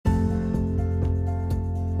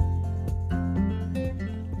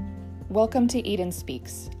Welcome to Eden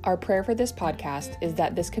Speaks. Our prayer for this podcast is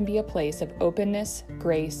that this can be a place of openness,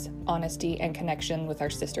 grace, honesty, and connection with our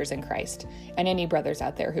sisters in Christ, and any brothers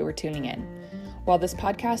out there who are tuning in. While this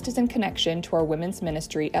podcast is in connection to our women's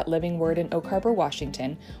ministry at Living Word in Oak Harbor,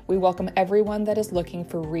 Washington, we welcome everyone that is looking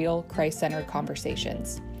for real, Christ-centered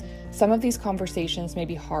conversations. Some of these conversations may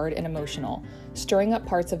be hard and emotional, stirring up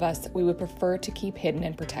parts of us that we would prefer to keep hidden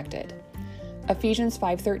and protected. Ephesians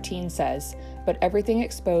 5:13 says, "But everything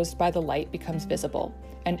exposed by the light becomes visible,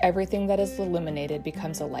 and everything that is illuminated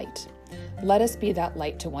becomes a light." Let us be that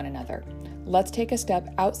light to one another. Let's take a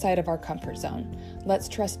step outside of our comfort zone. Let's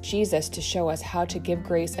trust Jesus to show us how to give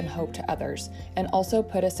grace and hope to others, and also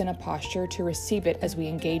put us in a posture to receive it as we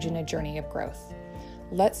engage in a journey of growth.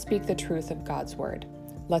 Let's speak the truth of God's word.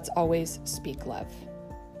 Let's always speak love.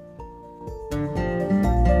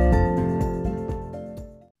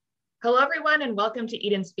 Hello, everyone, and welcome to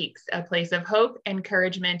Eden Speaks, a place of hope,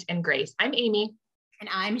 encouragement, and grace. I'm Amy. And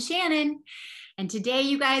I'm Shannon. And today,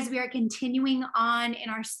 you guys, we are continuing on in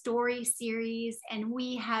our story series, and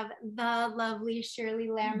we have the lovely Shirley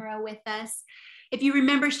Lamro with us. If you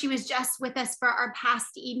remember, she was just with us for our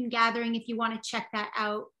past Eden gathering. If you want to check that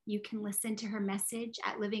out, you can listen to her message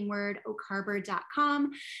at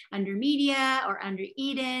livingwordoakharbor.com under media or under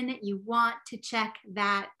Eden. You want to check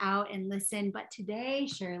that out and listen. But today,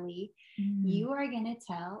 Shirley, you are going to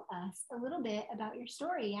tell us a little bit about your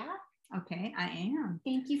story, yeah? Okay, I am.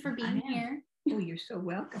 Thank you for being here. Oh, you're so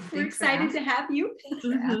welcome. We're excited to have you.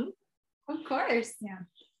 Of course. Yeah.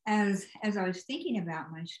 As I was thinking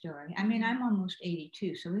about my story, I mean, I'm almost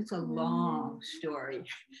 82, so it's a long story.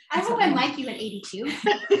 I hope I'm like you at 82.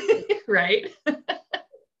 Right?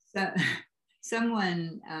 So,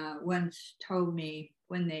 someone once told me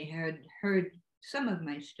when they had heard some of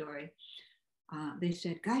my story, they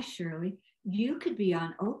said, "Gosh, Shirley, you could be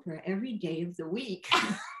on Oprah every day of the week."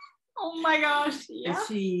 Oh my gosh. Yeah.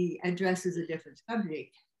 She addresses a different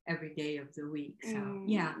subject every day of the week. So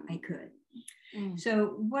yeah, I could.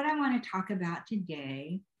 So what I want to talk about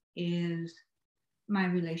today is my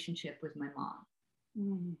relationship with my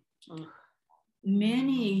mom.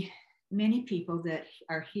 Many people that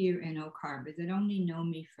are here in Oak Harbor that only know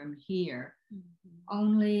me from here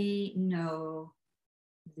only know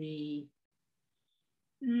the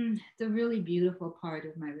really beautiful part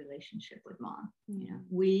of my relationship with Mom. You know,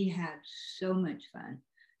 we had so much fun.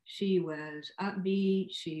 She was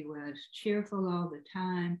upbeat. She was cheerful all the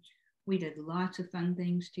time. We did lots of fun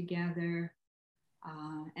things together.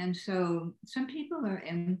 And so some people are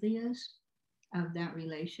envious of that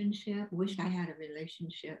relationship. Wish I had a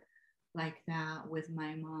relationship like that with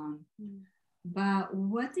my mom. But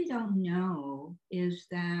what they don't know is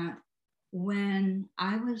that when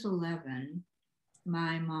I was 11,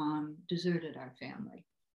 my mom deserted our family.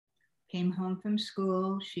 Came home from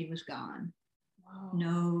school, she was gone. Wow.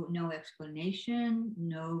 No explanation,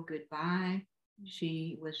 no goodbye.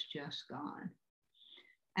 She was just gone.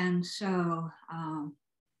 And so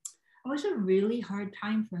it was a really hard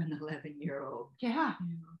time for an 11-year-old. Yeah.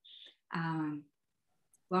 A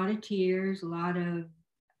lot of tears, a lot of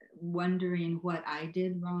wondering what I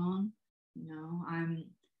did wrong. You know,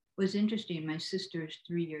 was interesting. My sister's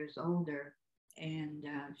 3 years older, and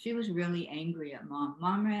she was really angry at Mom.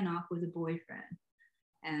 Mom ran off with a boyfriend,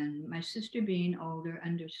 and my sister, being older,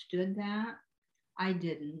 understood that. I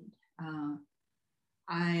didn't.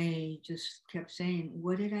 I just kept saying,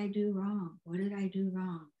 "What did I do wrong? What did I do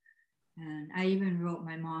wrong?" And I even wrote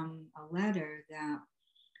my mom a letter that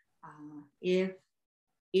if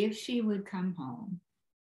she would come home,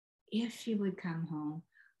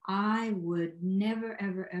 I would never,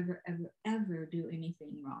 ever, ever, ever, ever do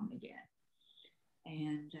anything wrong again.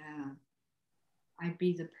 And I'd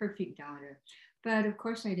be the perfect daughter. But of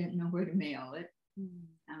course, I didn't know where to mail it.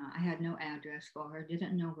 I had no address for her,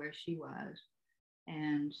 didn't know where she was.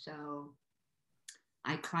 And so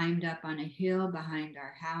I climbed up on a hill behind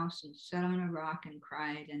our house and sat on a rock and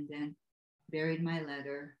cried, and then buried my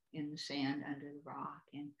letter in the sand under the rock.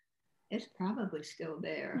 And it's probably still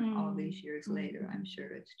there all these years later. I'm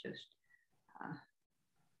sure it's just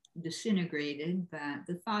disintegrated, but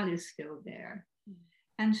the thought is still there.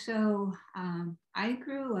 And so I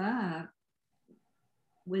grew up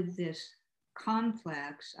with this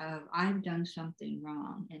complex of I've done something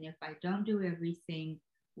wrong, and if I don't do everything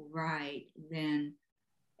right, then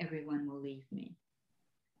everyone will leave me.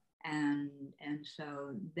 And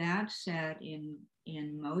so that set in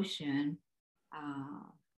motion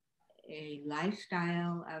a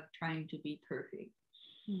lifestyle of trying to be perfect.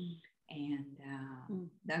 And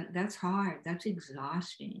that's hard. That's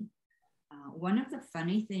exhausting. One of the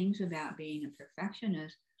funny things about being a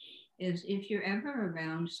perfectionist is if you're ever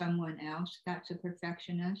around someone else that's a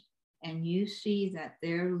perfectionist and you see that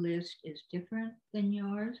their list is different than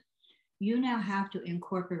yours, you now have to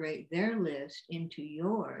incorporate their list into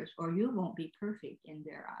yours, or you won't be perfect in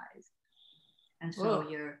their eyes. And so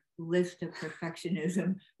your list of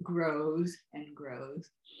perfectionism grows and grows.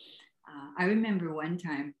 I remember one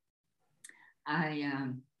time I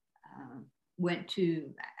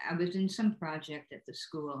was in some project at the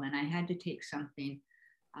school, and I had to take something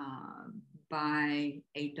by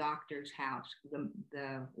a doctor's house.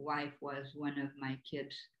 The wife was one of my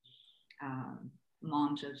kids'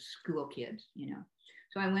 moms of school kids,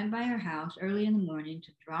 So I went by her house early in the morning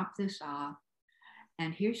to drop this off.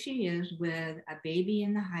 And here she is with a baby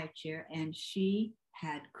in the high chair, and she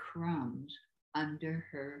had crumbs under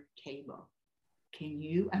her table. Can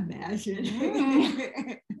you imagine?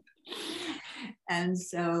 And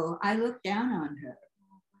so I looked down on her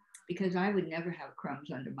because I would never have crumbs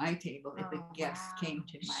under my table if a guest came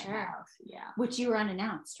to my house. Yeah. Which you were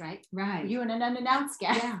unannounced, right? Right. You were an unannounced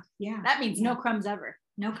guest. Yeah. That means no crumbs ever.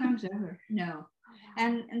 No crumbs ever. No.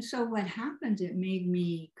 And so what happens, it made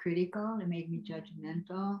me critical, it made me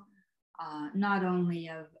judgmental, not only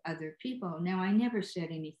of other people. Now, I never said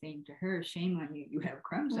anything to her, shame on you, you have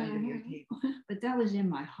crumbs under your table, but that was in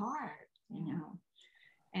my heart,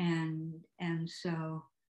 And so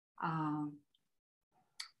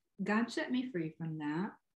God set me free from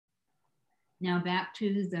that. Now back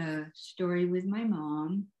to the story with my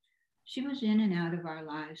mom. She was in and out of our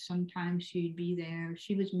lives. Sometimes she'd be there.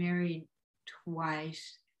 She was married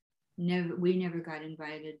twice. We never got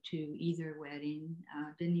invited to either wedding.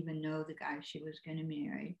 Didn't even know the guy she was going to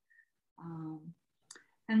marry.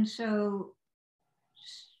 And so,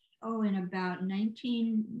 in about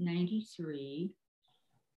 1993,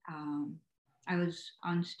 I was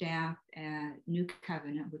on staff at New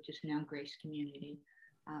Covenant, which is now Grace Community.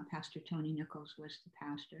 Pastor Tony Nichols was the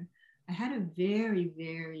pastor. I had a very,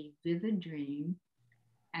 very vivid dream.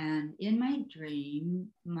 And in my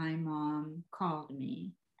dream, my mom called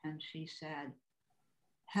me and she said,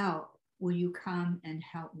 "Help, will you come and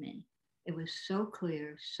help me?" It was so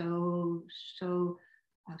clear, so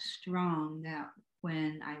strong that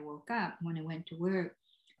when I woke up, when I went to work,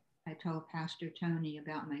 I told Pastor Tony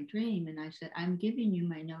about my dream. And I said, "I'm giving you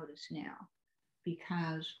my notice now,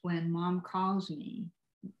 because when Mom calls me,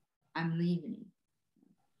 I'm leaving."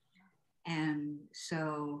 And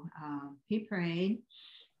so he prayed.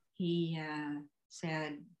 He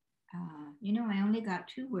said, I only got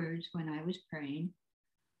 2 words when I was praying.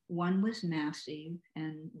 One was massive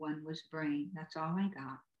and one was brain. That's all I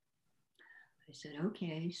got. I said,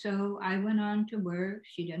 okay. So I went on to work.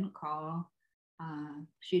 She didn't call. I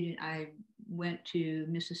went to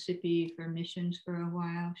Mississippi for missions for a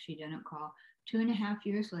while. She didn't call. 2.5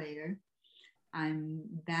 years later, I'm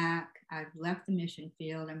back. I've left the mission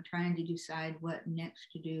field. I'm trying to decide what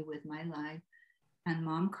next to do with my life. And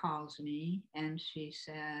Mom calls me and she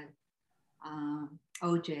said,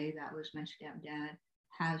 OJ, that was my stepdad,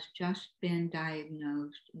 has just been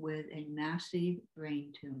diagnosed with a massive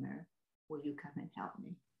brain tumor. Will you come and help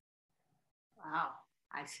me? Wow.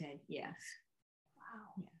 I said, yes.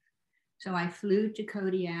 Wow. Yes. So I flew to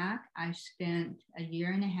Kodiak. I spent 1.5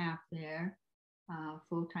 years there,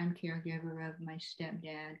 full-time caregiver of my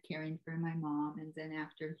stepdad, caring for my mom. And then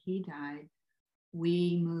after he died,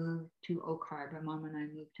 we moved to Oak Harbor. Mom and I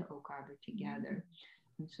moved to Oak Harbor together.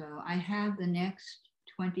 And so I had the next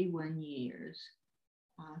 21 years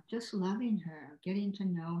just loving her, getting to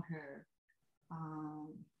know her,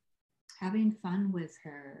 having fun with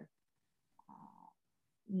her,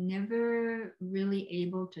 never really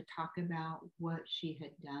able to talk about what she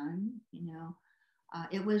had done,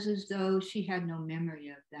 It was as though she had no memory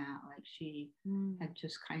of that, like she had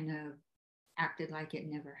just kind of acted like it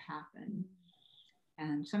never happened.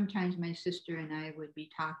 And sometimes my sister and I would be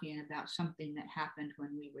talking about something that happened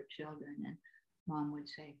when we were children, and Mom would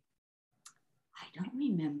say, I don't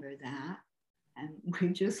remember that. And we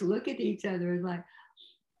just look at each other like,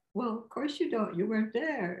 well, of course you don't, you weren't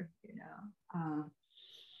there,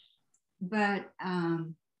 But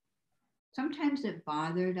sometimes it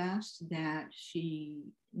bothered us that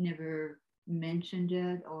she never mentioned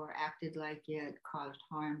it or acted like it caused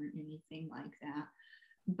harm or anything like that.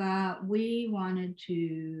 But we wanted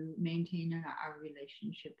to maintain our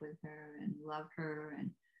relationship with her and love her.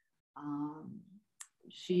 And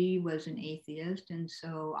she was an atheist. And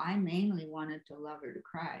so I mainly wanted to love her to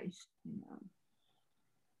Christ,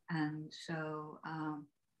 And so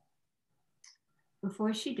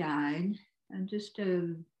before she died,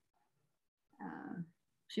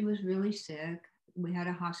 she was really sick. We had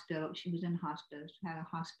a hospital. She was in hospice, had a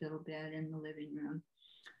hospital bed in the living room.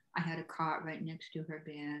 I had a cot right next to her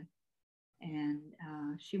bed. And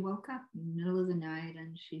she woke up in the middle of the night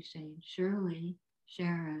and she's saying, Shirley,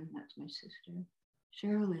 Sharon, that's my sister.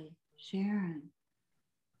 Shirley, Sharon.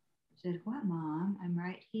 I said, what, Mom? I'm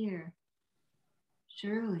right here.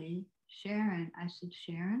 Shirley, Sharon. I said,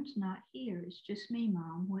 Sharon's not here. It's just me,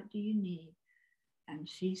 Mom. What do you need? And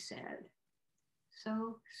she said,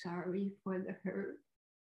 so sorry for the hurt.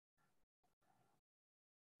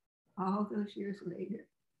 All those years later,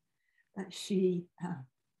 but she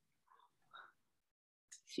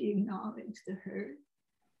acknowledged the hurt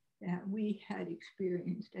that we had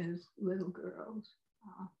experienced as little girls.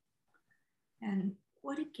 And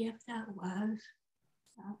what a gift that was.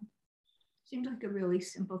 Seems like a really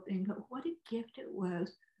simple thing, but what a gift it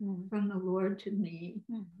was from the Lord to me,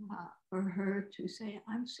 for her to say,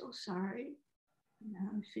 I'm so sorry. You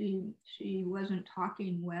know, she wasn't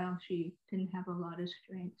talking well. She didn't have a lot of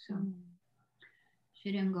strength. So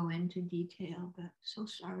she didn't go into detail, but so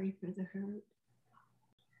sorry for the hurt.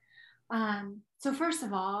 So first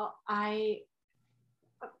of all, I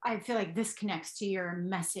feel like this connects to your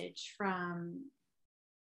message from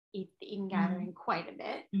the Eden Gathering quite a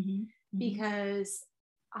bit, because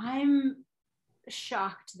I'm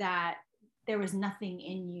shocked that there was nothing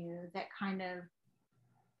in you that kind of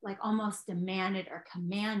like almost demanded or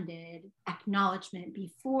commanded acknowledgement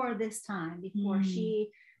before this time, before she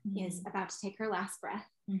is about to take her last breath.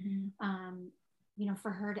 You know,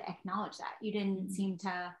 for her to acknowledge that. You didn't seem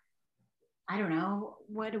to, I don't know,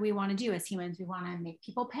 what do we want to do as humans? We want to make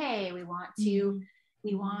people pay. We want to,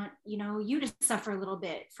 we want, you know, you to suffer a little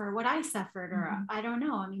bit for what I suffered, or I don't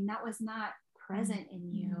know. I mean, that was not present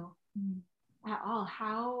in you at all.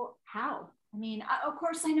 How? I mean, of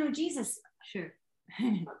course I know Jesus. Sure.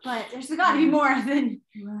 But there's got to be more than.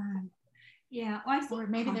 Right. Yeah. Well, I think, or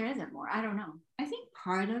maybe there isn't more. I don't know. I think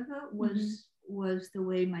part of it was the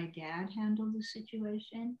way my dad handled the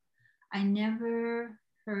situation. I never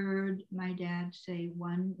heard my dad say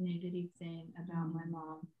one negative thing about my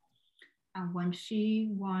mom. When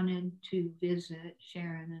she wanted to visit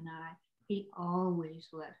Sharon and I, he always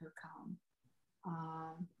let her come.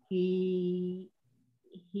 He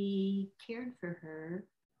cared for her.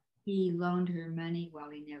 He loaned her money.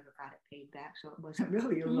 Well, he never got it paid back, so it wasn't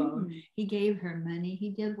really a loan. He gave her money.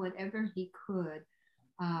 He did whatever he could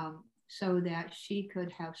so that she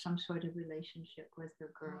could have some sort of relationship with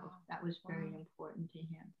her girl. That was very important to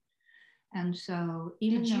him. And so,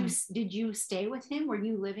 even did you stay with him? Were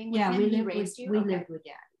you living with him? We lived with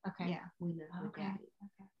Daddy. Okay. Yeah, we lived with Daddy.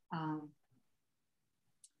 Okay.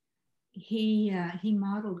 He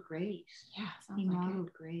modeled grace. Yeah, he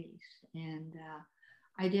modeled grace, and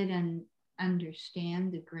I didn't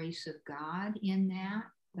understand the grace of God in that.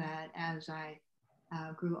 But as I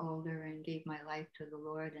grew older and gave my life to the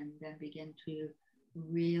Lord, and then began to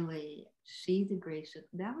really see the grace of,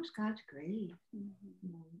 that was God's grace.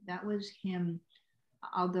 That was him.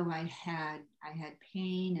 Although I had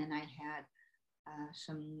pain, and I had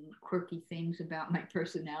some quirky things about my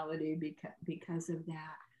personality because of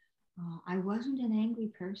that, I wasn't an angry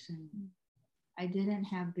person. I didn't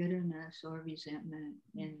have bitterness or resentment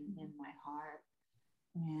in my heart.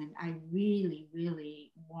 And I really,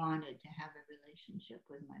 really wanted to have a relationship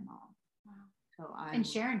with my mom. Wow. So and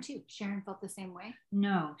Sharon too. Sharon felt the same way?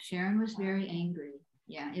 No, Sharon was very angry.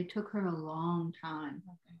 Yeah, it took her a long time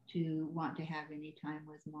to want to have any time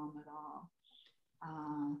with Mom at all.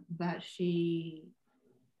 But she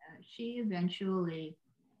eventually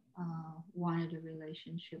wanted a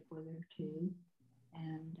relationship with her too.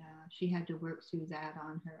 And she had to work through that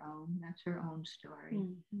on her own. That's her own story.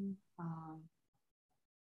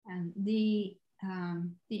 And the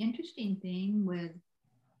interesting thing with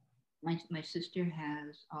my sister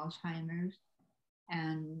has Alzheimer's,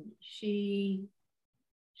 and she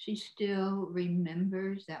still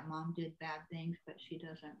remembers that Mom did bad things, but she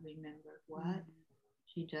doesn't remember what.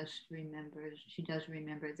 She does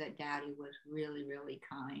remember that Daddy was really, really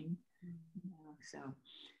kind.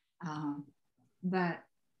 But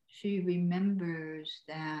she remembers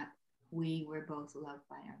that we were both loved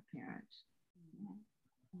by our parents.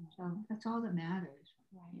 So that's all that matters.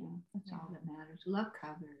 That's all that matters. Love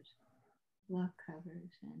covers.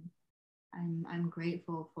 And I'm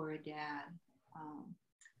grateful for a dad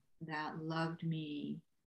that loved me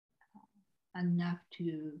enough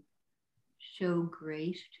to show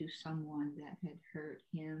grace to someone that had hurt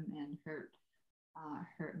him and hurt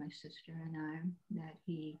my sister and I. That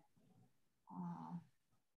he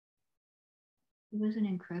was an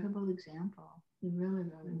incredible example. He really,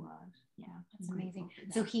 really was. Yeah, that's amazing.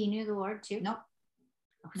 So he knew the Lord too? Nope.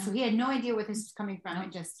 So he had no idea where this was coming from. Nope.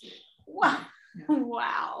 It just, wow. No.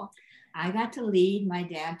 Wow. I got to lead my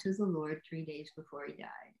dad to the Lord 3 days before he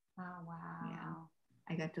died. Oh, wow. Yeah.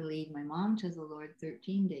 I got to lead my mom to the Lord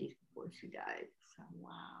 13 days before she died. So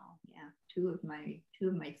Wow. yeah, two of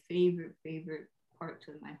my favorite parts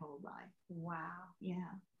of my whole life. Wow. Yeah.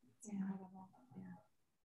 That's incredible.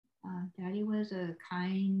 Daddy was a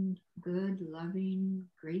kind, good, loving,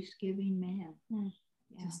 grace-giving man.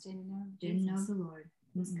 Yeah. Just didn't know. Didn't know Jesus. the Lord.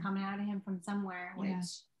 It was coming out of him from somewhere, which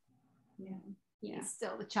Yeah. he's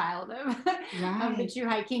still the child of, of Right. the true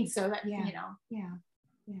high king. So that, Yeah. you know, Yeah.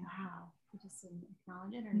 wow. He just didn't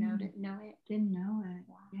acknowledge it or know it. Didn't know it.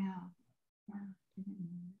 Wow. Yeah. Didn't know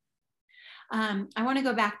it. I want to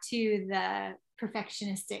go back to the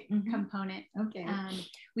perfectionistic component. Okay.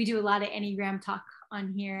 We do a lot of Enneagram talk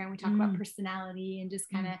on here, and we talk about personality and just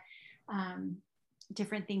kind of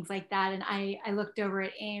different things like that. And I looked over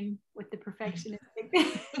at AIM with the perfectionistic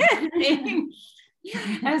thing.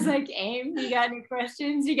 I was like, AIM, you got any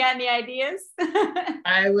questions? You got any ideas?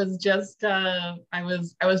 I was just I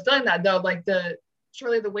was feeling that though, like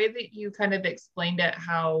Shirley, the way that you kind of explained it,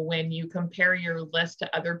 how when you compare your list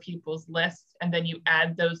to other people's lists and then you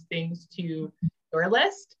add those things to your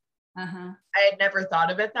list, I had never thought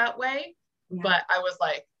of it that way, but I was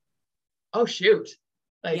like, oh shoot,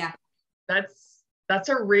 like that's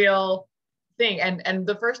a real thing. And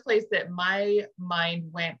the first place that my mind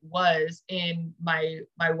went was in my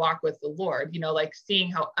walk with the Lord, you know, like seeing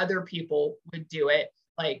how other people would do it.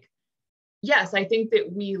 Like, yes, I think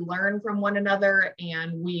that we learn from one another,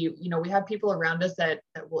 and we have people around us that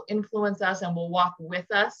will influence us and will walk with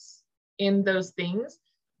us in those things.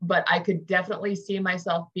 But I could definitely see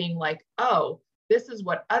myself being like, oh, this is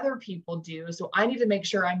what other people do, so I need to make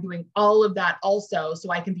sure I'm doing all of that also, so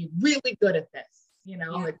I can be really good at this,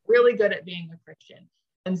 like really good at being a Christian.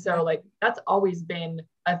 And so like, that's always been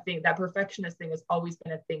a thing. That perfectionist thing has always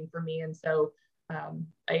been a thing for me. And so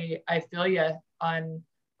I feel you on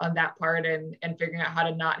that part, and figuring out how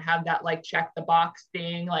to not have that like check the box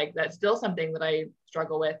thing. Like, that's still something that I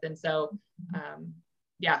struggle with. And so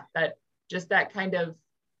that kind of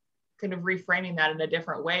reframing that in a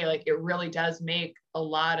different way, like it really does make a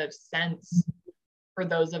lot of sense for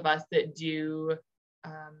those of us that do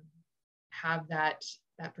have that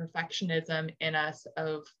perfectionism in us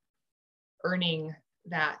of earning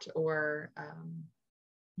that, or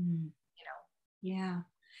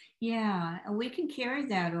Yeah, and we can carry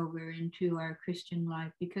that over into our Christian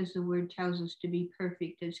life, because the word tells us to be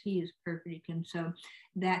perfect as he is perfect. And so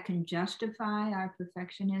that can justify our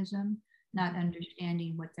perfectionism, not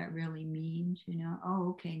understanding what that really means. Oh,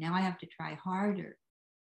 okay, now I have to try harder.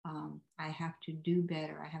 I have to do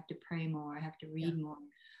better. I have to pray more. I have to read more.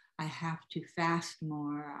 I have to fast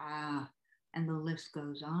more. And the list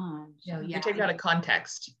goes on. So we take it out of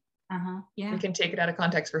context. Yeah. We can take it out of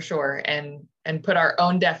context for sure, and put our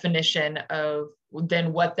own definition of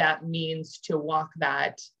then what that means to walk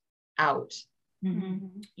that out.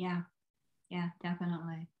 Yeah,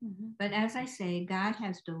 definitely. But as I say, God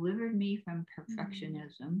has delivered me from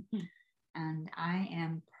perfectionism, and I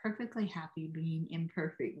am perfectly happy being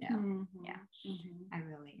imperfect now. I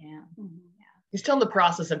really am. He's still in the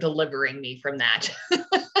process of delivering me from that.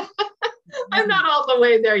 I'm not all the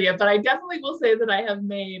way there yet, but I definitely will say that I have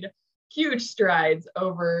made huge strides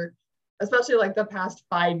over, especially like the past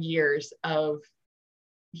 5 years of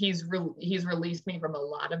he's released me from a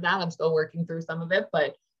lot of that. I'm still working through some of it,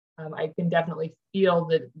 but I can definitely feel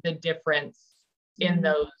the difference in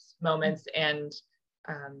those moments, and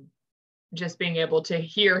just being able to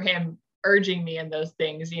hear him urging me in those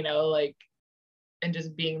things, like, and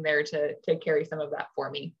just being there to carry some of that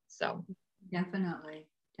for me. So definitely.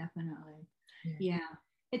 Yeah.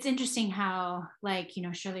 It's interesting how, like,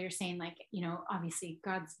 Shirley, you're saying, like, obviously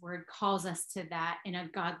God's word calls us to that in a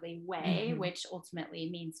godly way, which ultimately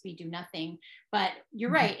means we do nothing. But you're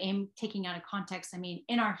right, AIM, taking out of context, I mean,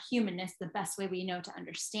 in our humanness, the best way we know to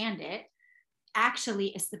understand it actually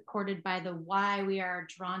is supported by the why we are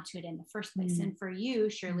drawn to it in the first place. And for you,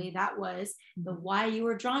 Shirley, that was the why you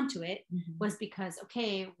were drawn to it was because,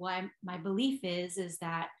 okay, why my belief is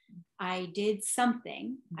that I did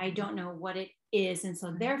something, I don't know what it is, and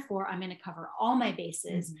so therefore I'm going to cover all my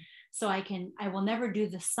bases, so I will never do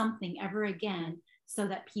the something ever again, so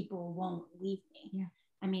that people won't leave me.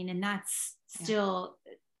 I mean, and that's still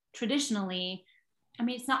traditionally, I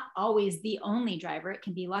mean, it's not always the only driver. It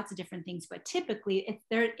can be lots of different things, but typically if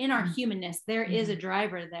they're in our humanness, there is a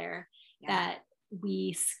driver there that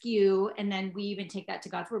we skew. And then we even take that to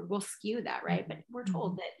God's word. We'll skew that, right? But we're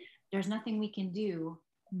told that there's nothing we can do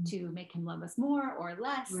to make him love us more or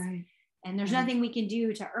less. Right. And there's nothing we can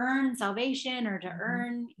do to earn salvation or to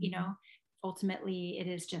earn, ultimately it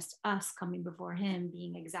is just us coming before him,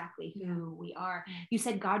 being exactly who we are. You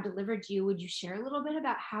said God delivered you. Would you share a little bit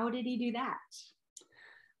about how did he do that?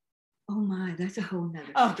 Oh my, that's a whole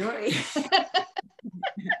nother story.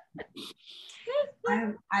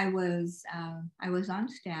 I was on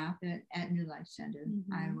staff at New Life Center.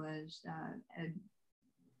 Mm-hmm. I was an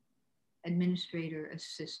administrator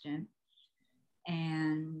assistant,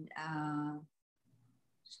 and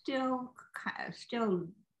still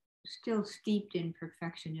steeped in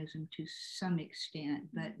perfectionism to some extent,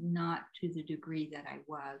 but not to the degree that I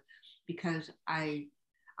was, because I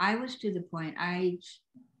was to the point I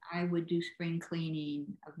would do spring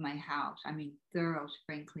cleaning of my house. I mean, thorough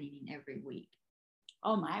spring cleaning every week.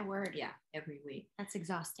 Oh my word. Yeah, every week. That's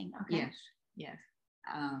exhausting. Okay. Yes.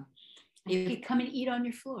 You could come and eat on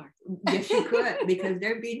your floor. Yes, you could, because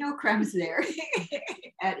there'd be no crumbs there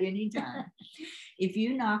at any time. If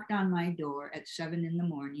you knocked on my door at 7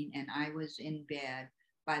 a.m. and I was in bed,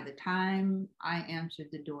 by the time I answered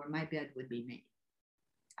the door, my bed would be made.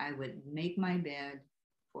 I would make my bed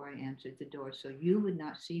before I answered the door, so you would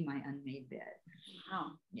not see my unmade bed.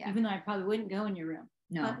 Wow. Yeah. Even though I probably wouldn't go in your room.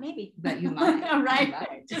 No. But maybe. But you might. Right. You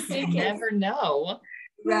might. Just you never know.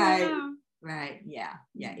 Right. Right. Yeah.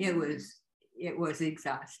 It was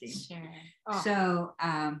exhausting. Sure. Oh. So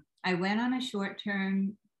I went on a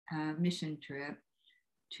short-term mission trip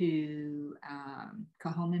to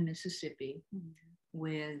Coahoma, Mississippi,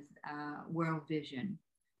 with World Vision.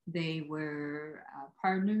 They were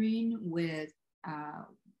partnering with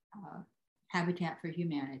Habitat for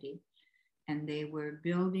Humanity, and they were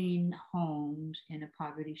building homes in a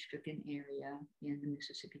poverty-stricken area in the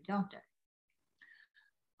Mississippi Delta.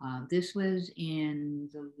 This was in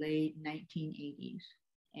the late 1980s,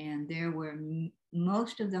 and there were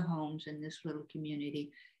most of the homes in this little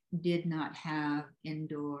community did not have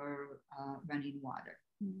indoor running water.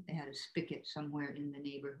 They had a spigot somewhere in the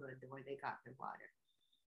neighborhood where they got their water.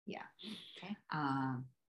 Yeah. Okay.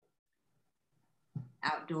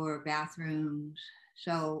 Outdoor bathrooms.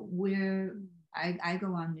 So I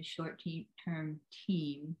go on the short-term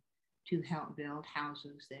team to help build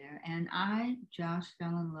houses there. And I just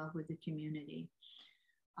fell in love with the community.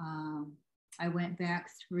 I went back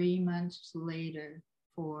 3 months later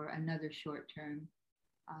for another short-term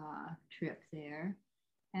trip there,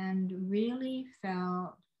 and really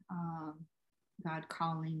felt God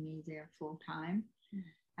calling me there full time.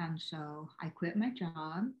 And so I quit my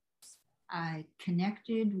job. I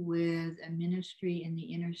connected with a ministry in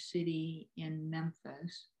the inner city in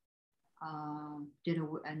Memphis, did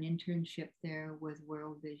an internship there with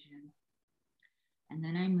World Vision. And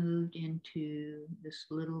then I moved into this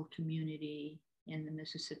little community in the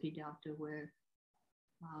Mississippi Delta where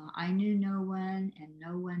I knew no one and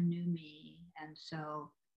no one knew me. And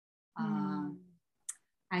so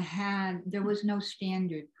there was no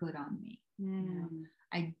standard put on me. You know?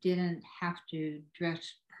 I didn't have to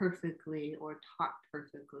dress perfectly or talk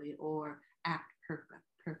perfectly or act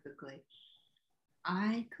perfectly.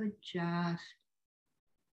 I could just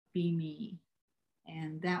be me.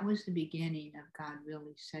 And that was the beginning of God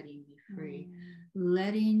really setting me free,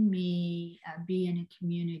 letting me be in a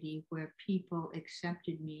community where people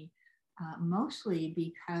accepted me, mostly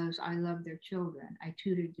because I loved their children. I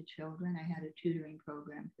tutored the children. I had a tutoring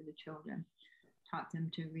program for the children, taught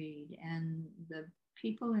them to read. And the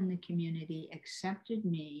people in the community accepted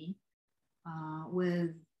me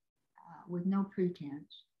with no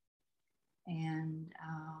pretense. And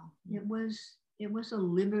it was a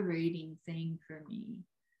liberating thing for me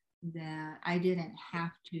that I didn't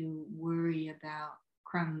have to worry about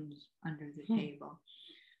crumbs under the table,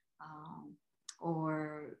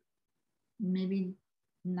 or maybe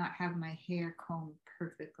not have my hair combed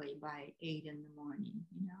perfectly by 8 a.m,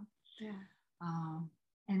 you know? Yeah.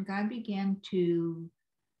 And God began to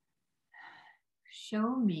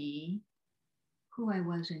show me who I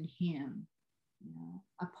was in Him, you know,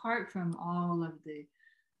 apart from all of the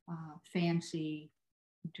fancy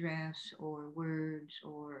dress or words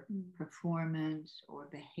or performance or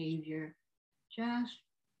behavior, just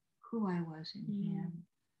who I was in Him.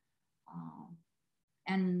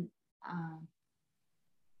 And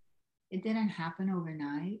it didn't happen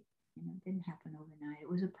overnight. You know, it didn't happen overnight. It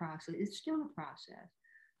was a process. It's still a process.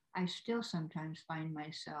 I still sometimes find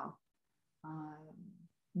myself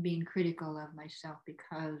being critical of myself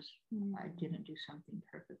because I didn't do something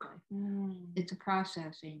perfectly. It's a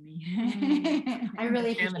process, Amy. I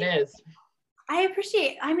really appreciate it. Is. I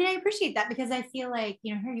appreciate that, because I feel like,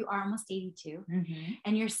 you know, here you are almost 82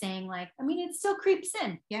 and you're saying like, I mean, it still creeps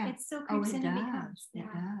in. Yeah. It still creeps in. It does.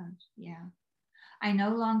 Yeah. I no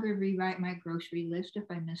longer rewrite my grocery list if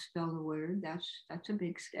I misspell a word. That's a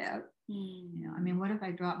big step. You know, I mean, what if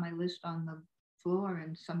I dropped my list on the floor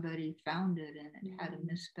and somebody found it and it had a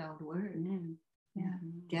misspelled word? Yeah,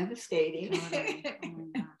 devastating. Totally. Oh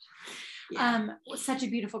my gosh. Such a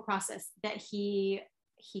beautiful process that he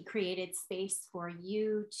created space for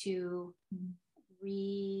you to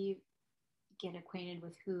get acquainted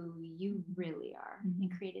with who you really are,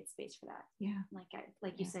 and created space for that. Yeah.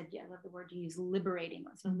 Like you said, I love the word you use, liberating.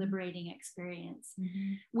 It's a liberating experience.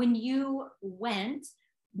 When you went,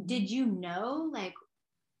 did you know, like,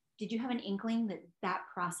 did you have an inkling that that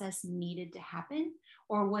process needed to happen?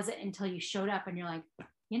 Or was it until you showed up and you're like,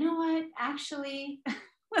 you know what, actually,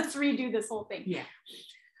 let's redo this whole thing? Yeah.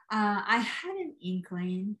 I had an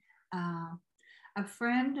inkling. A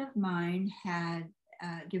friend of mine had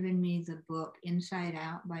given me the book Inside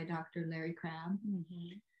Out by Dr. Larry Crabb.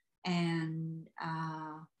 And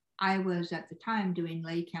I was at the time doing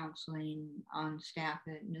lay counseling on staff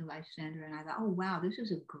at New Life Center. And I thought, oh, wow, this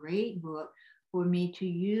is a great book for me to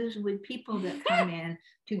use with people that come in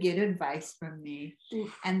to get advice from me.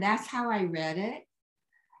 And that's how I read it.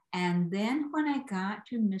 And then when I got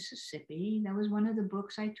to Mississippi, that was one of the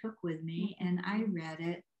books I took with me, and I read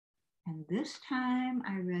it. And this time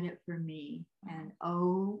I read it for me. And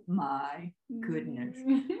oh my goodness.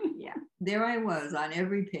 Yeah. There I was on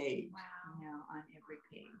every page. Wow. You know, on every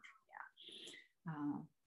page. Yeah.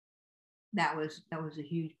 That was a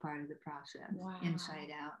huge part of the process. Wow.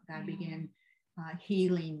 Inside Out. God began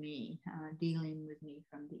healing me, dealing with me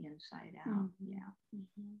from the inside out.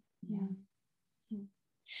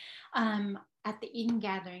 At the Eden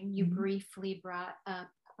Gathering, you briefly brought up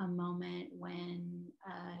a moment when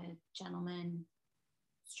a gentleman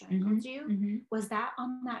strangled you. Was that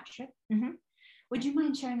on that trip? Would you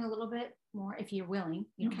mind sharing a little bit more, if you're willing?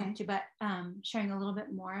 You don't have to, but sharing a little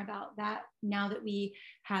bit more about that now that we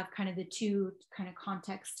have kind of the two kind of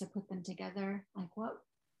contexts to put them together. Like what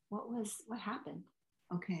happened?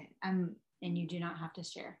 Okay. And you do not have to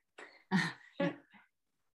share.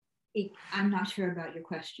 I'm not sure about your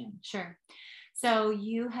question. Sure. So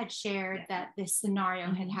you had shared that this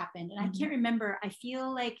scenario had happened, and I can't remember. I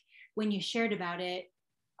feel like when you shared about it,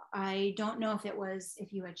 I don't know if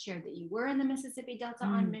you had shared that you were in the Mississippi Delta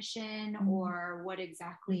on mission or what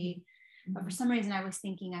exactly, but for some reason I was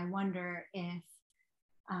thinking, I wonder if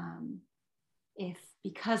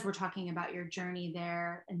because we're talking about your journey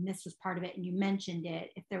there and this was part of it and you mentioned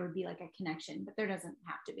it, if there would be like a connection, but there doesn't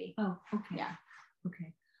have to be. Oh, okay. Yeah.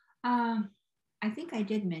 Okay. I think I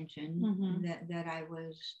did mention that I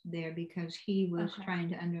was there because he was trying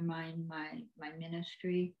to undermine my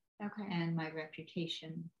ministry and my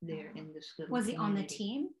reputation there in this little Was he community. on the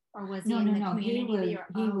team or was he in the community?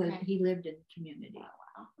 He lived in the community. Oh,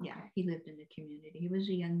 wow. Yeah, he lived in the community. He was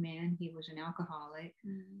a young man. He was an alcoholic.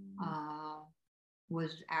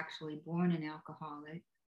 Was actually born an alcoholic.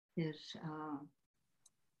 His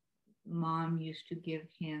mom used to give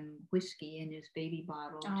him whiskey in his baby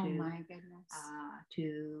bottle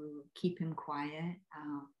to keep him quiet.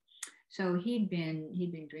 So he'd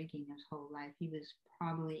been drinking his whole life. He was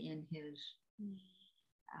probably in his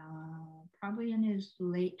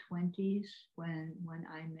late 20s when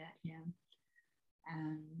I met him,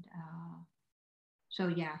 and so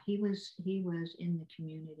yeah, he was in the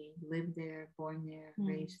community, lived there, born there,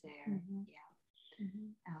 raised there.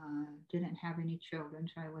 Didn't have any children,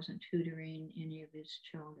 so I wasn't tutoring any of his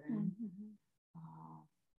children.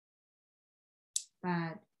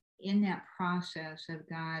 But in that process of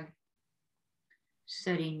God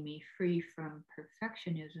setting me free from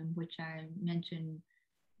perfectionism, which I mentioned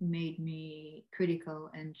made me critical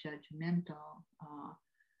and judgmental,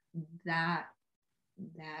 that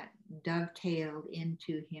dovetailed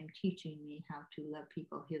into him teaching me how to love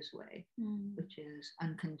people his way, which is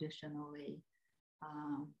unconditionally.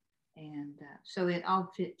 So it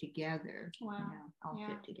all fit together. Wow.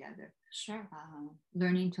 Fit together. Sure.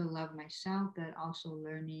 Learning to love myself, but also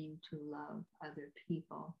learning to love other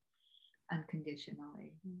people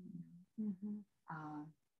unconditionally.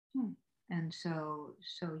 And so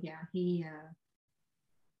yeah, he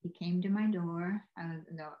came to my door. I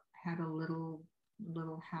had a little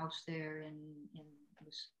house there in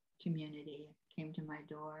this community. Came to my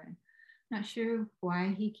door, and not sure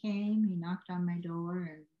why he came. He knocked on my door,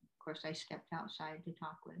 and of course I stepped outside to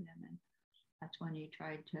talk with him, and that's when he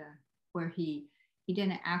tried to, where he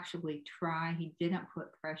didn't actually try. He didn't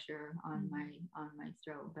put pressure on my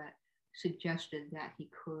throat, but suggested that he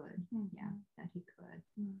could. That he could.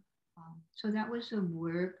 So that was a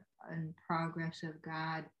work in progress of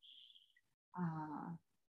God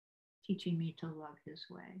teaching me to love his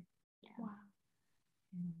way. Yeah. Wow.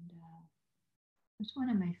 It's one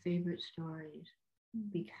of my favorite stories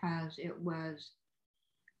because it was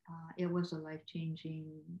a life-changing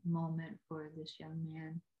moment for this young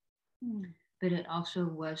man. But it also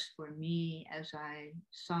was for me as I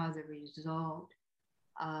saw the result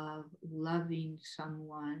of loving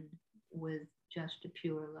someone with just a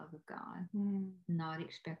pure love of God, not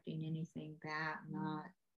expecting anything back,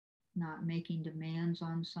 not making demands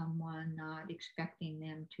on someone, not expecting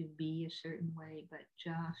them to be a certain way, but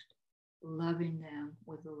just loving them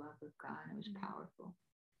with the love of God. It was powerful.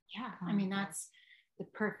 Yeah, I mean, that's the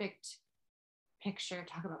perfect picture.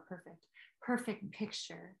 Talk about perfect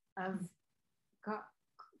picture of God,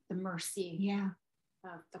 the mercy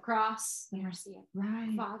of the cross, the mercy of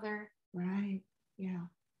the Father. Right. Yeah.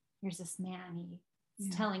 Here's this man,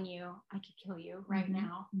 he's telling you, I could kill you right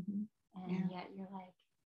now. And yet you're like,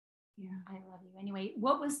 I love you anyway.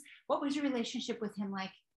 What was your relationship with him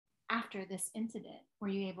like after this incident? Were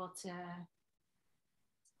you able to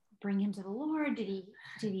bring him to the Lord? Did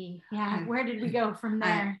he where did we go from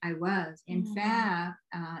there? I was. In fact,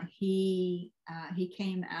 he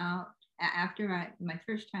came out after my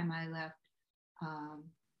first time I left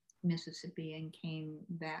Mississippi and came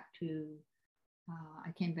back to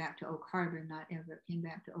Oak Harbor, not Everett, came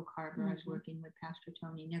back to Oak Harbor. I was working with Pastor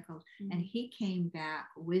Tony Nichols, and he came back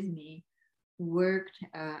with me, worked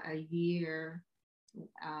a year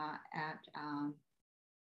at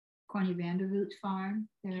Corny Vandervoot's farm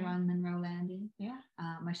there on Monroe Landing.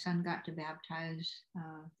 My son got to baptize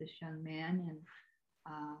this young man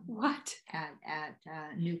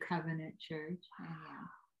at New Covenant Church.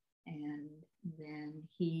 And then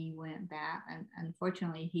he went back, and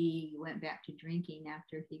unfortunately he went back to drinking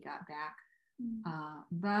after he got back.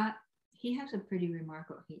 But he has a pretty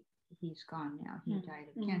remarkable, he's gone now. He died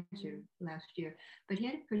of cancer last year, but he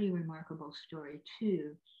had a pretty remarkable story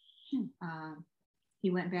too.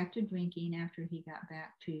 He went back to drinking after he got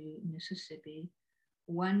back to Mississippi.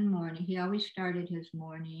 One morning, he always started his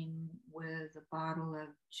morning with a bottle of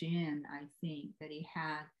gin, I think, that he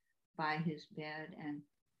had by his bed. And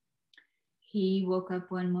he woke up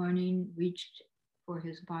one morning, reached for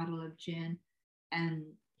his bottle of gin, and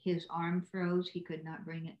his arm froze. He could not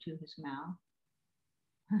bring it to his mouth.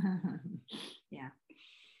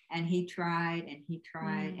 And he tried and he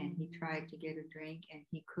tried and he tried to get a drink, and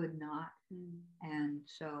he could not. And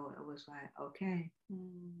so it was like, okay,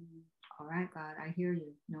 all right, God, I hear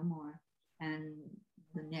you, no more. And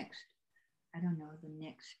the next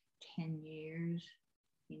 10 years,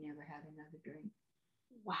 he never had another drink.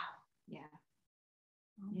 Wow. Yeah.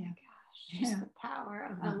 Oh my gosh. Just the power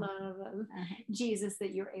of the love of Jesus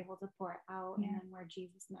that you're able to pour out, and then where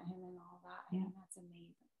Jesus met him and all that. I mean, that's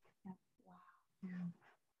amazing. Wow.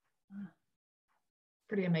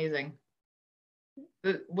 Pretty amazing.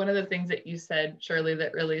 One of the things that you said, Shirley,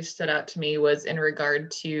 that really stood out to me was in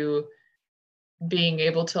regard to being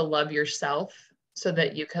able to love yourself so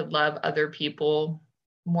that you could love other people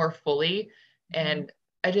more fully. And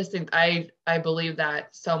I just think I believe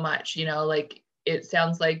that so much, like it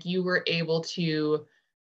sounds like you were able to,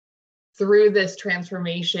 through this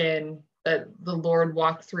transformation that the Lord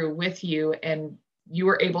walked through with you, and you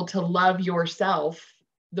were able to love yourself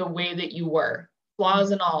the way that you were,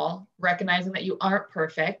 flaws and all, recognizing that you aren't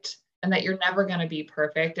perfect and that you're never going to be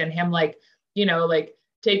perfect. And him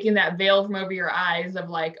taking that veil from over your eyes of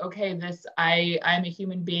like, okay, I'm a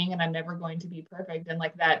human being and I'm never going to be perfect. And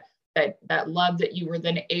like that love that you were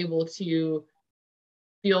then able to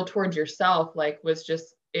feel towards yourself, like was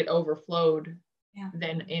just, it overflowed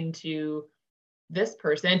then into this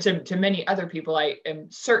person and to many other people, I am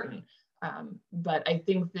certain. But I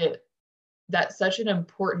think that's such an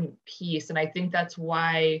important piece. And I think that's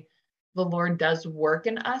why the Lord does work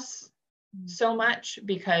in us so much,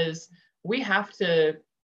 because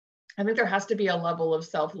I think there has to be a level of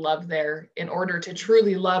self-love there in order to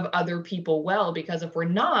truly love other people well, because if we're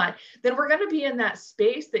not, then we're going to be in that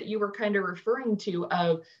space that you were kind of referring to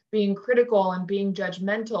of being critical and being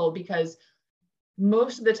judgmental, because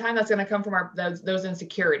most of the time that's going to come from those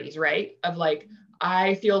insecurities, right? Of like,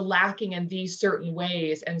 I feel lacking in these certain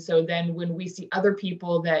ways. And so then when we see other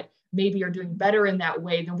people that maybe are doing better in that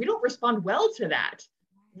way, then we don't respond well to that.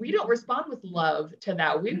 We don't respond with love to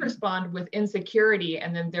that. We respond with insecurity,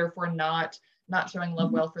 and then therefore not showing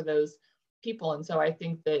love well for those people. And so I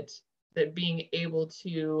think that being able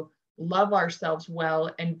to love ourselves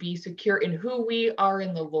well and be secure in who we are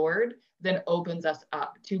in the Lord then opens us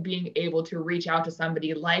up to being able to reach out to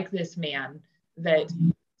somebody like this man that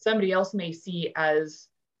somebody else may see as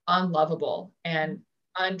unlovable and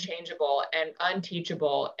unchangeable and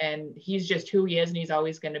unteachable, and he's just who he is and he's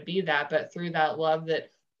always going to be that. But through that love that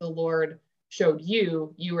the Lord showed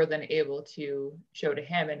you, you were then able to show to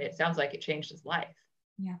him. And it sounds like it changed his life.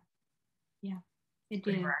 Yeah. Yeah. It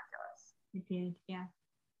did. Miraculous. It did. Yeah.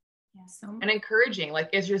 Yeah. So and encouraging. Like,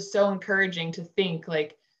 it's just so encouraging to think,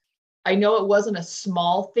 like, I know it wasn't a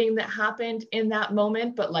small thing that happened in that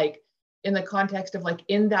moment, but like in the context of like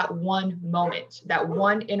in that one moment, that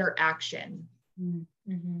one interaction,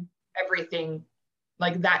 mm-hmm. everything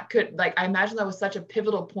like that could, like, I imagine that was such a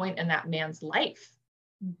pivotal point in that man's life.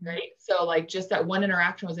 Mm-hmm. Right. So like just that one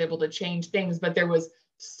interaction was able to change things, but there was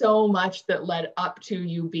so much that led up to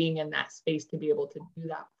you being in that space to be able to do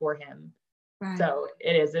that for him. Right. So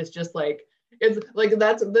it's just like, this is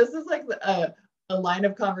like a line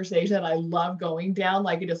of conversation that I love going down,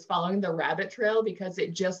 like just following the rabbit trail, because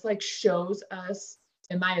it just like shows us,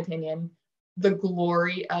 in my opinion, the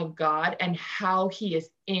glory of God and how he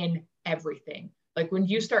is in everything. Like when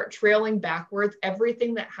you start trailing backwards,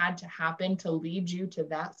 everything that had to happen to lead you to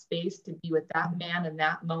that space, to be with that man in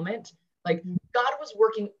that moment, like God was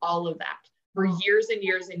working all of that for years and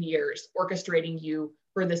years and years, orchestrating you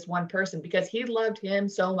for this one person, because he loved him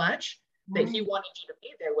so much that he wanted you to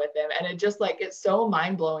be there with him. And it just like, it's so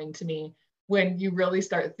mind-blowing to me when you really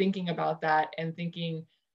start thinking about that and thinking,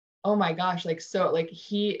 oh my gosh, like, so like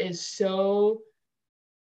he is so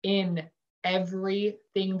in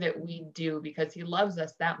everything that we do because he loves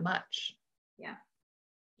us that much. Yeah.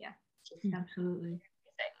 Yeah. Absolutely.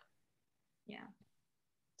 Yeah.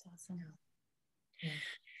 That's awesome. Yeah.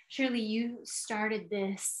 Shirley, you started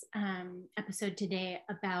this episode today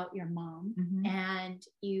about your mom, and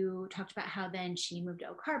you talked about how then she moved to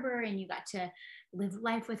Oak Harbor and you got to live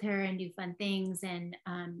life with her and do fun things, and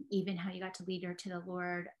even how you got to lead her to the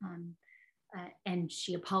Lord. And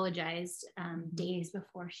she apologized days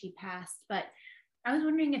before she passed. But I was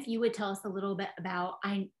wondering if you would tell us a little bit about,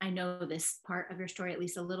 I know this part of your story, at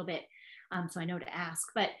least a little bit, so I know to ask,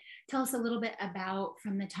 but tell us a little bit about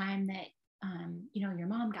from the time that your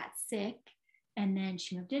mom got sick and then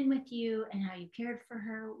she moved in with you and how you cared for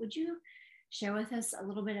her. Would you share with us a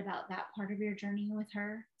little bit about that part of your journey with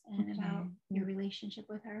her and about your relationship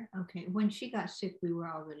with her? Okay. When she got sick, we were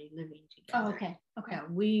already living together. Oh, okay. Okay. Yeah,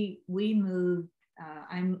 we moved.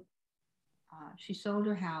 She sold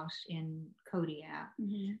her house in Kodiak.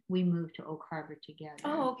 We moved to Oak Harbor together.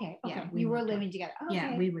 Oh, okay. Okay. Yeah, we were living together. Oh,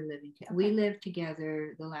 yeah, we were living together. Okay. We lived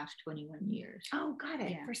together the last 21 years. Oh, got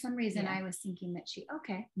it. Yeah. For some reason, I was thinking that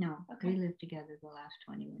No, we lived together the last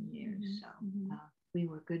 21 years. So we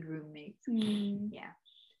were good roommates. Yeah.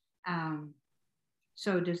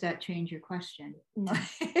 So does that change your question? No.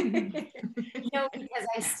 No, because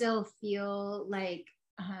I still feel like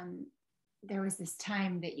there was this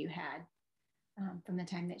time that you had from the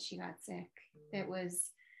time that she got sick that was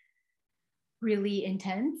really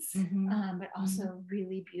intense, but also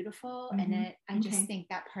really beautiful. And I just think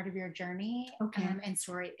that part of your journey and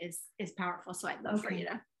story is powerful. So I'd love for you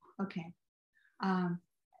to. Okay.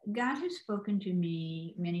 God has spoken to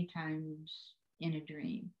me many times in a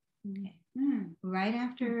dream. Okay. Right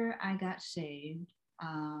after I got saved,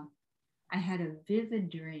 I had a vivid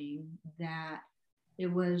dream that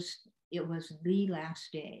it was the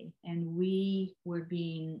last day and we were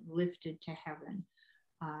being lifted to heaven.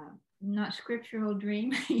 Not scriptural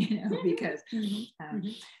dream, because,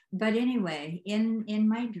 but anyway, in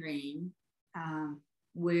my dream,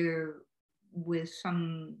 we're with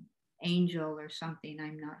some angel or something,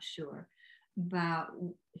 I'm not sure, but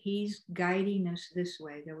he's guiding us this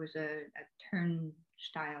way. There was a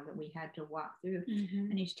turnstile that we had to walk through,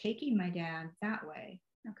 and he's taking my dad that way.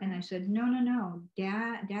 Okay. And I said, no,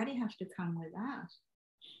 Daddy has to come with us.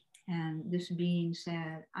 And this being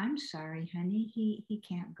said, I'm sorry, honey, he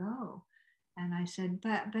can't go. And I said,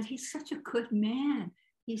 but he's such a good man.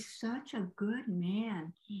 He's such a good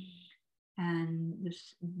man. And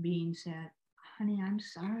this being said, honey, I'm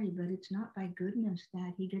sorry, but it's not by goodness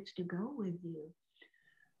that he gets to go with you.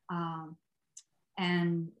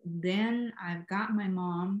 And then I've got my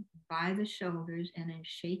mom by the shoulders and I'm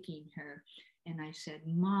shaking her. And I said,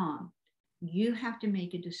 Mom, you have to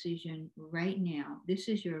make a decision right now. This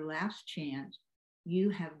is your last chance.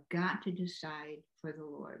 You have got to decide for the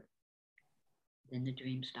Lord. Then the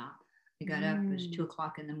dream stopped. I got up, it was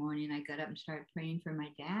 2:00 in the morning. I got up and started praying for my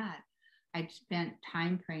dad. I'd spent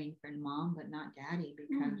time praying for Mom, but not Daddy,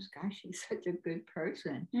 because gosh, he's such a good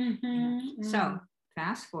person. So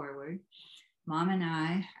fast forward, Mom and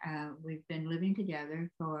I, we've been living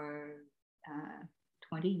together for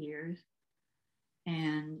 20 years.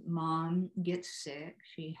 And Mom gets sick.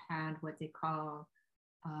 She had what they call,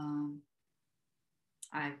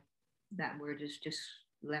 that word has just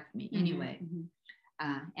left me. Anyway,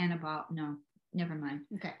 never mind.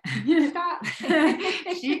 Okay. Stop.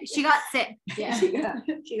 she got sick. Yeah.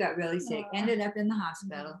 She got really sick, ended up in the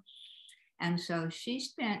hospital. And so she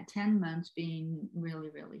spent 10 months being really,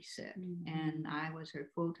 really sick. And I was her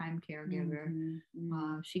full-time caregiver.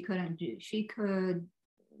 She could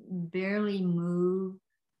barely move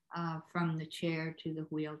from the chair to the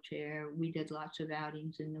wheelchair. We did lots of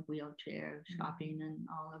outings in the wheelchair, shopping and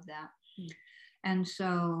all of that. And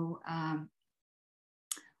so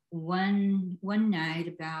one night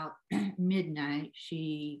about midnight,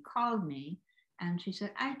 she called me and she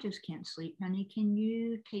said, I just can't sleep, honey. Can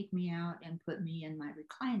you take me out and put me in my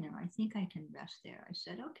recliner? I think I can rest there. I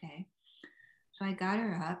said, okay. So I got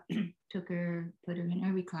her up, put her in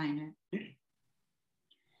her recliner,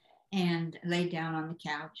 and laid down on the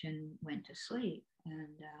couch and went to sleep.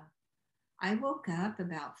 And I woke up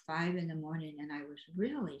about 5 a.m. and I was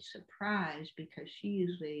really surprised because she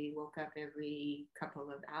usually woke up every couple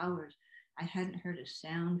of hours. I hadn't heard a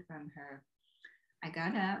sound from her. I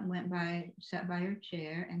got up and sat by her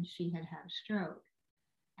chair, and she had a stroke.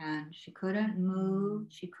 And she couldn't move,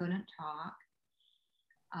 she couldn't talk.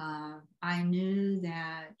 I knew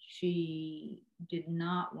that she did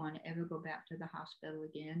not want to ever go back to the hospital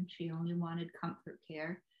again. She only wanted comfort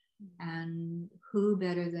care. And who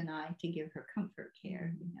better than I to give her comfort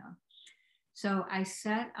care, you know? So I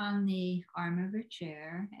sat on the arm of her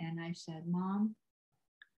chair and I said, Mom,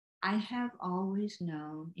 I have always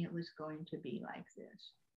known it was going to be like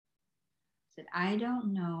this. I said, I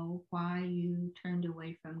don't know why you turned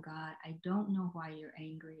away from God. I don't know why you're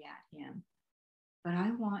angry at him. But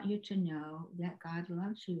I want you to know that God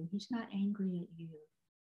loves you. He's not angry at you.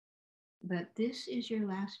 But this is your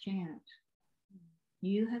last chance.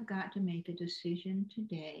 You have got to make a decision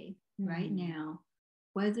today, right now,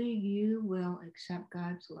 whether you will accept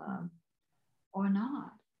God's love or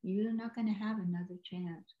not. You're not going to have another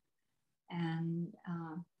chance. And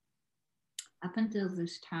up until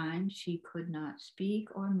this time, she could not speak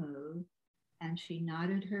or move. And she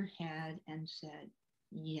nodded her head and said,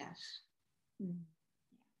 yes.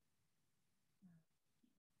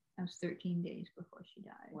 That was 13 days before she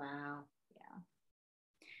died. Wow. Yeah.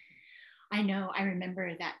 I know. I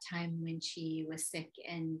remember that time when she was sick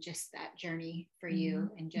and just that journey for you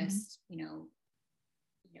and just, you know,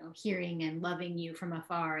 hearing and loving you from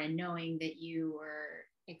afar and knowing that you were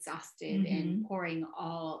exhausted and pouring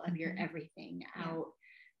all of your everything out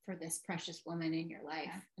for this precious woman in your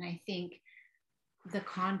life. And I think the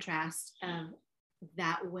contrast of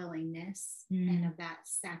that willingness and of that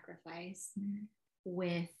sacrifice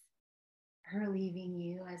with her leaving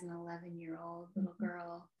you as an 11-year-old little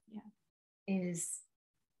girl is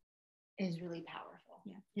really powerful.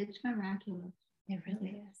 Yeah, it's miraculous. It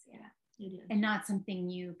really is. Yeah, it is. And not something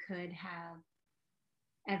you could have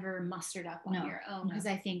ever mustered up on your own, because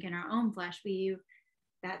I think in our own flesh,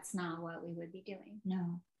 that's not what we would be doing.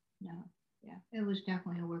 No. Yeah, it was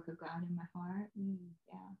definitely a work of God in my heart.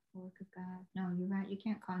 Yeah, a work of God. No, you're right. You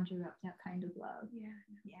can't conjure up that kind of love. Yeah.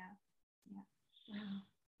 Wow.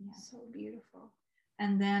 Yeah. So beautiful.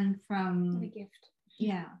 And then what a gift.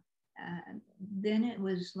 Yeah. Then it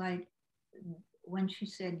was like when she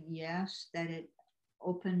said yes, that it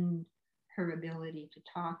opened her ability to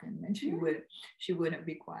talk, and then she wouldn't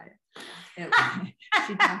be quiet.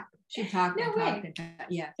 She talked and talked and talked.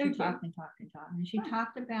 Yeah, she talked and talked and talked. And she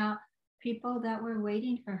talked about people that were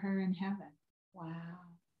waiting for her in heaven. Wow.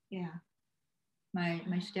 Yeah. My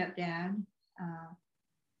stepdad,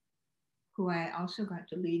 who I also got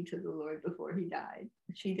to lead to the Lord before he died.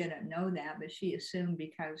 She didn't know that, but she assumed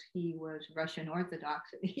because he was Russian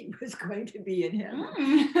Orthodox that he was going to be in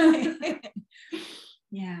heaven.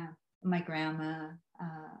 Yeah. My grandma,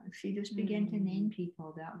 she just began to name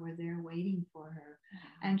people that were there waiting for her.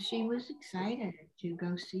 And she was excited to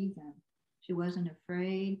go see them. She wasn't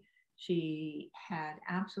afraid. She had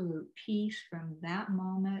absolute peace from that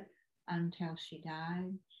moment until she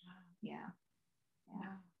died. Yeah.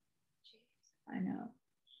 I know.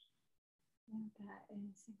 Yeah, that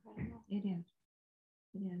is incredible. It is.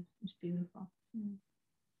 It is. It's beautiful.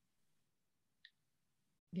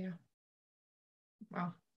 Yeah.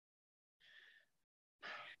 Wow.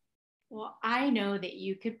 Well, I know that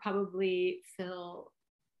you could probably fill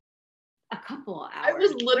a couple hours. I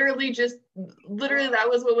was literally that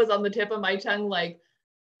was what was on the tip of my tongue. Like,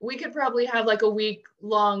 we could probably have like a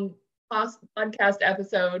week-long podcast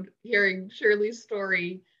episode hearing Shirley's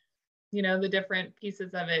story, you know, the different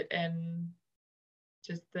pieces of it, and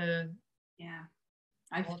just I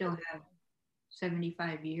still have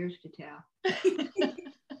 75 years to tell.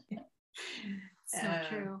 So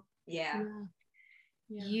true. Yeah.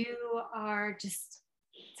 You are just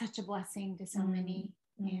such a blessing to so many,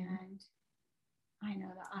 and I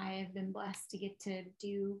know that I have been blessed to get to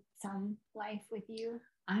do some life with you.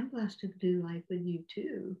 I'm blessed to do life with you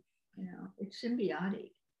too. You know, it's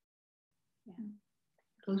symbiotic. Yeah.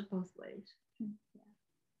 It goes both ways. Yeah.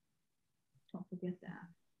 Don't forget that.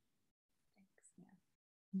 Thanks.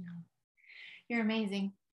 Yeah. You're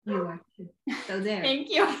amazing. You are too. So there. Thank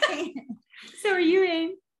you. So are you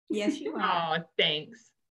in? Yes, you are. Oh, thanks.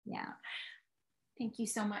 Yeah. Thank you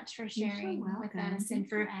so much for You're so sharing with welcome. us and Thanks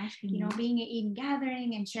for asking you know, me. being at Eden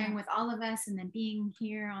Gathering and sharing with all of us and then being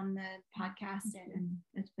here on the podcast. And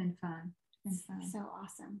It's been fun. It's been fun. so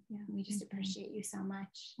awesome. Yeah, We just thank you. appreciate you so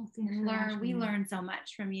much. Well, thanks And for asking we me. learn so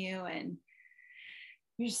much from you, and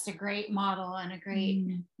you're just a great model and a great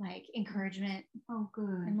like encouragement. Oh, good.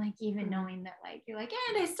 And like even Good. knowing that like you're like,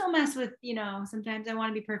 and I still mess with, you know, sometimes I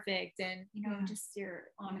want to be perfect, and you know, Yeah. just your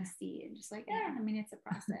honesty and just like, Yeah. I mean, it's a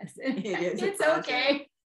process. It is a It's process. okay.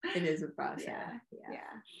 It is a process.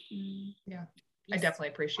 Yeah. Yeah. I definitely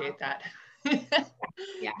appreciate that.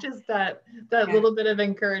 Yeah. Just that Yeah. little bit of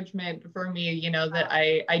encouragement for me, you know, that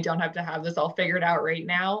I don't have to have this all figured out right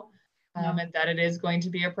now. No. And that it is going to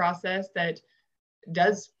be a process that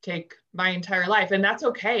does take my entire life. And that's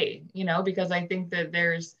okay, you know, because I think that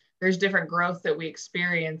there's different growth that we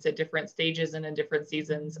experience at different stages and in different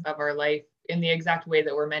seasons of our life in the exact way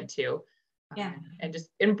that we're meant to. Yeah. And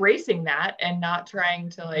just embracing that and not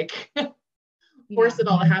trying to like force it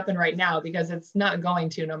all to happen right now, because it's not going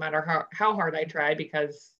to, no matter how hard I try, because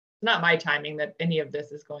it's not my timing that any of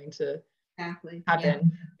this is going to Exactly.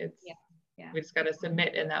 happen. It's Yeah. we just got to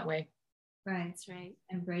submit in that way. Right. That's right.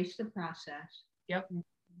 Embrace the process. Yep,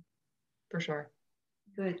 for sure.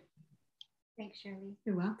 Good. Thanks, Shirley.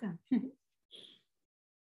 You're welcome.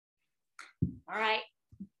 All right.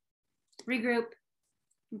 Regroup.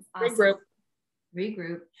 Regroup.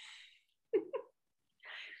 Regroup.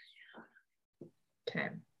 Okay.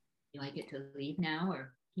 Do I get to leave now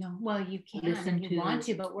or? No, well, you can Listen if you to- want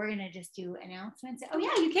to, but we're gonna just do announcements. Oh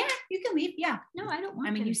yeah, you can. You can leave. Yeah. No, I don't want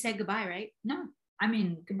I mean, to. you said goodbye, right? No, I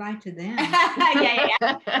mean, goodbye to them.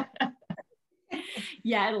 yeah.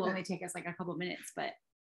 Yeah, it'll only take us like a couple minutes, but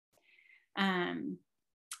I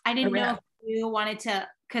didn't know if you wanted to,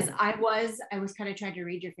 because I was kind of trying to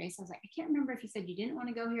read your face. I was like, I can't remember if you said you didn't want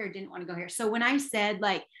to go here or didn't want to go here. So when I said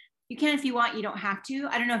like, you can if you want, you don't have to.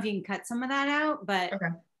 I don't know if you can cut some of that out, but Okay.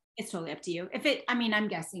 it's totally up to you. I mean, I'm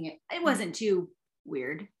guessing it wasn't too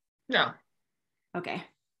weird. No. Okay.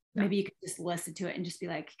 No. Maybe you could just listen to it and just be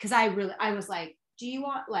like, because I was like, do you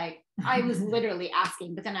want, like, I was literally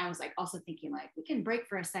asking, but then I was like also thinking like, we can break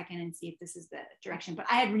for a second and see if this is the direction. But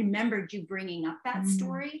I had remembered you bringing up that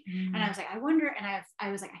story. And I was like, I wonder, and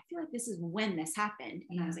I was like, I feel like this is when this happened.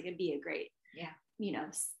 And I was like, it'd be a great, you know,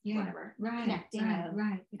 whatever. Right. Connecting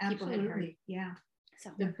Right. with people had heard. Absolutely. Yeah.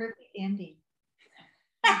 So The perfect ending.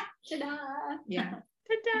 ta-da. Yeah.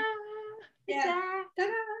 Ta-da. Yeah. Ta-da.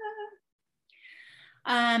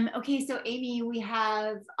 Okay, so Amy, we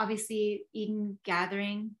have obviously Eden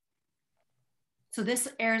Gathering. So this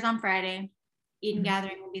airs on Friday. Eden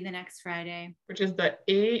Gathering will be the next Friday. Which is the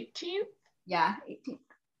 18th. Yeah, 18th.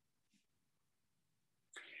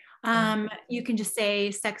 You can just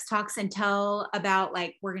say sex talks and tell about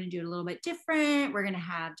like, we're going to do it a little bit different. We're going to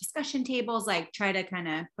have discussion tables, like try to kind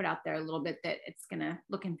of put out there a little bit that it's going to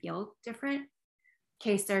look and feel different. In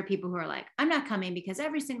case there are people who are like, I'm not coming because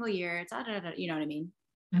every single year it's, you know what I mean?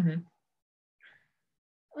 Mm-hmm.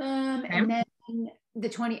 And then the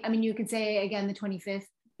 20, I mean, you can say again, the 25th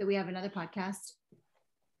that we have another podcast.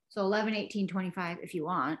 So 11, 18, 25, if you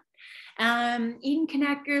want. Eden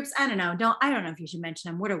Connect groups. I don't know if you should mention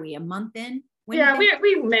them. What are we, a month in? Yeah,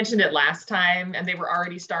 we mentioned it last time and they were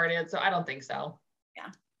already started. So I don't think so.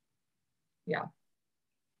 Yeah.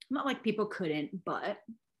 Not like people couldn't, but.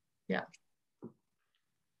 Yeah.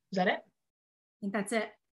 Is that it? I think that's it.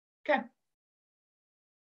 Okay.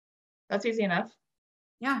 That's easy enough.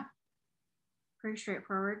 Yeah. Pretty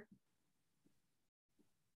straightforward.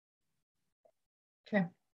 Okay.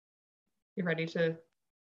 You ready to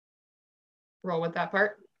roll with that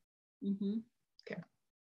part? Mm-hmm.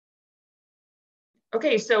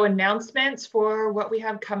 Okay, so announcements for what we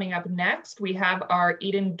have coming up next. We have our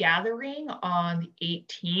Eden Gathering on the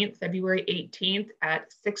 18th, February 18th at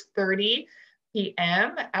 6:30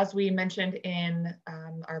 p.m. As we mentioned in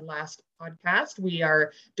our last podcast, we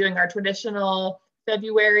are doing our traditional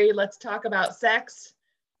February Let's Talk About Sex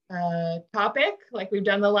topic like we've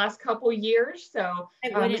done the last couple years. So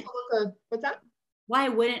what's that? Why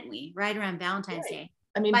wouldn't we? Right around Valentine's Day.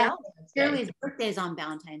 I mean, Valentine's Day. Shirley's birthday is on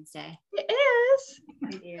Valentine's Day. It is.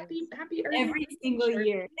 It Happy early every single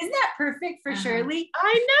year. Isn't that perfect for Shirley?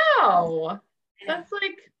 I know. That's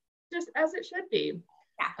like just as it should be.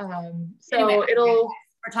 So it'll.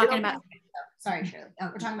 We're talking about. Sorry, Shirley.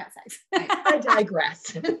 Oh, we're talking about sex. I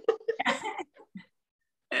digress. It'll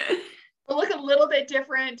look a little bit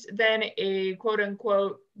different than a quote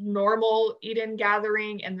unquote normal Eden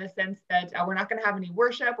gathering, in the sense that we're not going to have any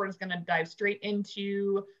worship. We're just going to dive straight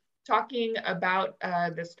into talking about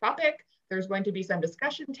this topic. There's going to be some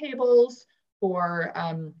discussion tables for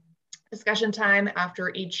discussion time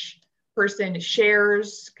after each person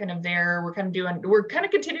shares kind of we're kind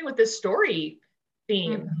of continuing with this story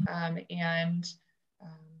theme. And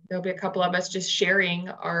there'll be a couple of us just sharing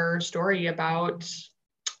our story about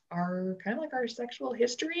our kind of like our sexual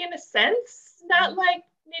history, in a sense, not like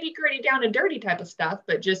nitty gritty down and dirty type of stuff,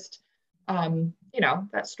 but just,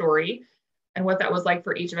 that story and what that was like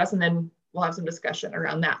for each of us. And then we'll have some discussion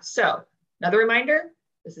around that. So another reminder,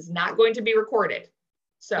 this is not going to be recorded.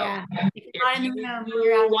 So if you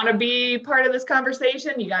want to be part of this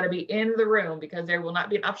conversation, you got to be in the room, because there will not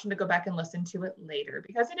be an option to go back and listen to it later,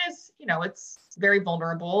 because it is, it's very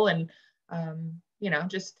vulnerable, and,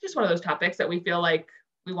 just one of those topics that we feel like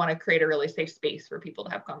we want to create a really safe space for people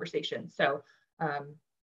to have conversations. So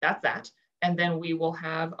that's that. And then we will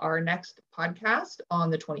have our next podcast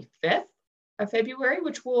on the 25th of February,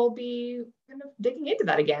 which will be kind of digging into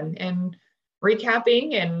that again and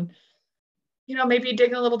recapping and, maybe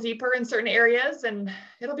digging a little deeper in certain areas, and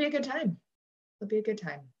it'll be a good time. It'll be a good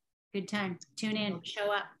time. Good time. Tune in, show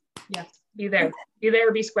up. Yes. Be there,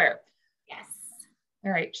 be square. Yes.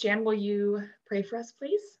 All right. Shan, will you pray for us,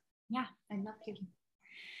 please? Yeah, I'd love to.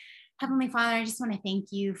 Heavenly Father, I just want to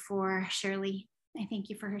thank you for Shirley. I thank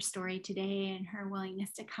you for her story today and her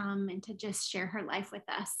willingness to come and to just share her life with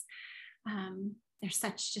us. There's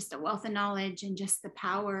such just a wealth of knowledge and just the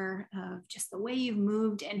power of just the way you've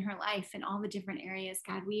moved in her life in all the different areas.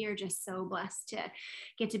 God, we are just so blessed to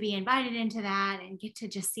get to be invited into that and get to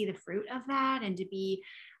just see the fruit of that, and to be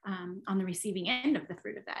on the receiving end of the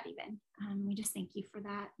fruit of that even. We just thank you for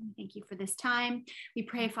that. And thank you for this time. We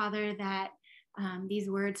pray, Father, that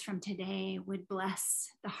these words from today would bless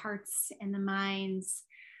the hearts and the minds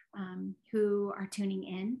who are tuning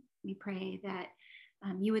in. We pray that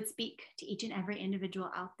you would speak to each and every individual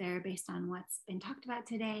out there based on what's been talked about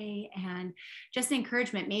today, and just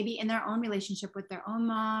encouragement, maybe in their own relationship with their own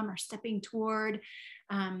mom, or stepping toward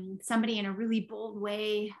somebody in a really bold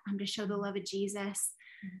way to show the love of Jesus,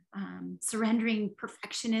 surrendering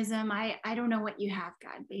perfectionism. I don't know what you have,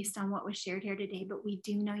 God, based on what was shared here today, but we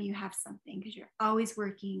do know you have something, because you're always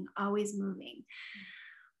working, always moving,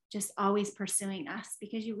 just always pursuing us,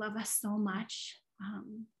 because you love us so much.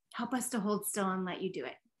 Help us to hold still and let you do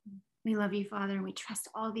it. We love you, Father, and we trust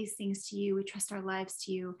all these things to you. We trust our lives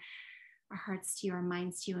to you, our hearts to you, our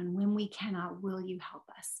minds to you. And when we cannot, will you help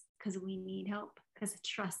us? Because we need help, because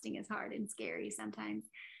trusting is hard and scary sometimes,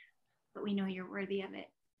 but we know you're worthy of it.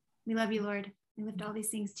 We love you, Lord. We lift all these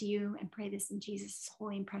things to you and pray this in Jesus'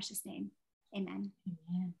 holy and precious name. Amen.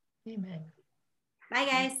 Amen. Amen. Bye,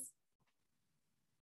 guys.